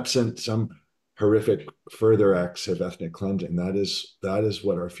absent some horrific further acts of ethnic cleansing, that is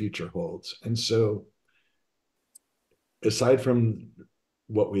what our future holds. And so, aside from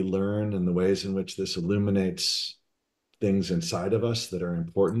what we learn and the ways in which this illuminates things inside of us that are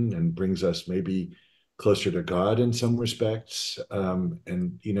important and brings us maybe closer to God in some respects.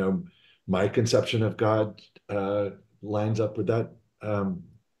 And my conception of God lines up with that.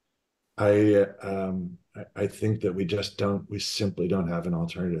 I I think that we simply don't have an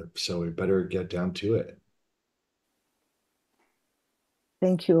alternative. So we better get down to it.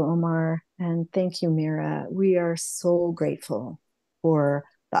 Thank you, Omar, and thank you, Mira. We are so grateful for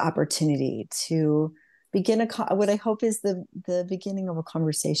the opportunity to begin what I hope is the beginning of a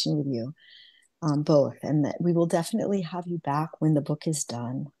conversation with you, both, and that we will definitely have you back when the book is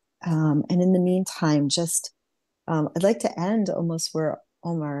done. And in the meantime, just I'd like to end almost where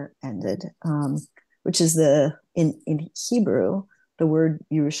Omar ended, which is in Hebrew, the word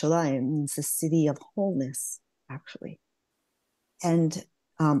Yerushalayim means the city of wholeness, actually. And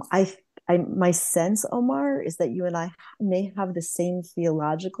my sense, Omar, is that you and I may have the same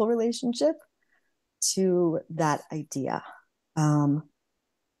theological relationship to that idea. And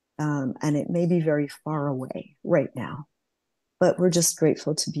it may be very far away right now, but we're just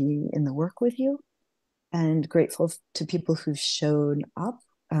grateful to be in the work with you, and grateful to people who've shown up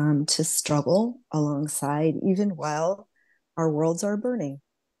to struggle alongside, even while our worlds are burning.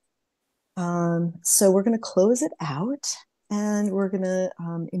 So we're going to close it out, and we're going to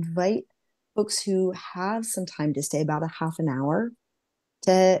invite folks who have some time to stay, about a half an hour,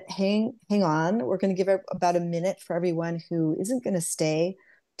 to hang on. We're going to give about a minute for everyone who isn't going to stay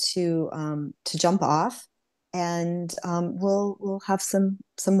to jump off, and we'll have some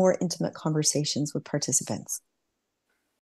more intimate conversations with participants.